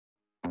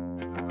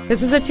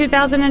This is a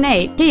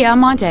 2008 Kia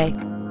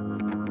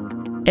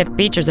Amanti. It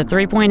features a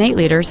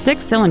 3.8-liter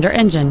six-cylinder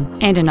engine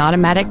and an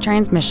automatic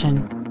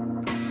transmission.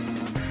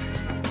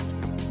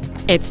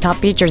 Its top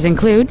features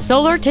include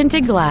solar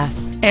tinted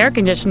glass, air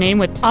conditioning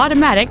with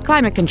automatic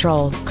climate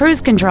control,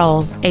 cruise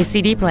control, a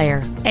CD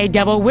player, a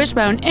double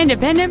wishbone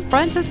independent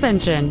front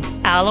suspension,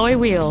 alloy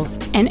wheels,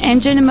 an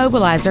engine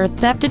immobilizer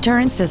theft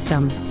deterrent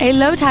system, a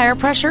low tire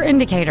pressure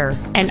indicator,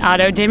 an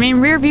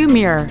auto-dimming rear-view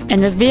mirror, and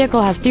this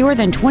vehicle has fewer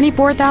than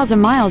 24,000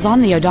 miles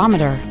on the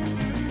odometer.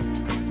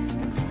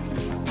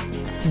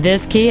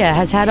 This Kia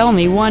has had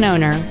only one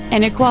owner,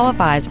 and it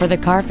qualifies for the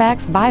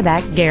Carfax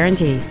buyback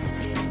guarantee.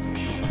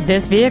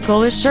 This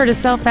vehicle is sure to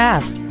sell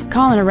fast.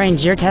 Call and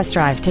arrange your test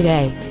drive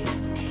today.